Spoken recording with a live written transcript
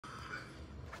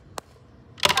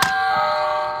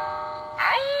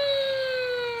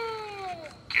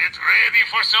ready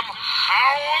for some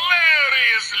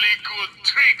hilariously good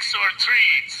tricks or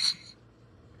treats?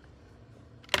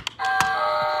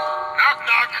 Knock,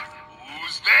 knock.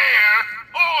 Who's there?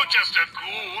 Oh, just a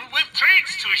ghoul with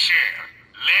treats to share.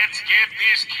 Let's get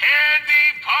this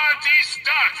candy party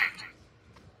started.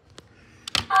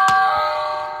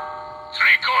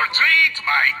 Trick or treat,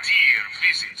 my dear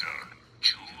visitor.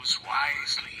 Choose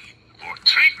wisely, for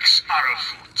tricks are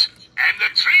afoot, and the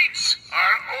treats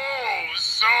are oh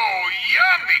so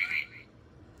yummy.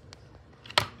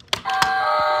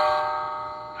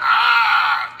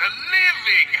 Ah, the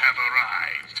living have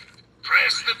arrived.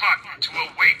 Press the button to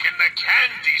awaken the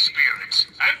candy spirits,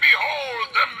 and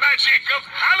behold the magic of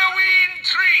Halloween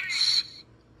treats.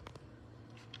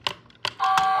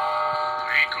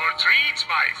 Trick or treat,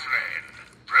 my friend.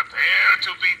 Prepare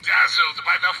to be dazzled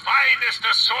by the finest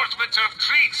assortment of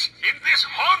treats in this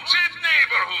haunted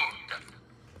neighborhood.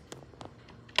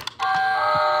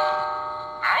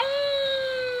 Ow!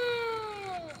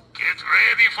 Get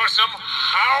ready for some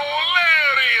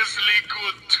hilariously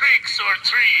good tricks or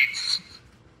treats.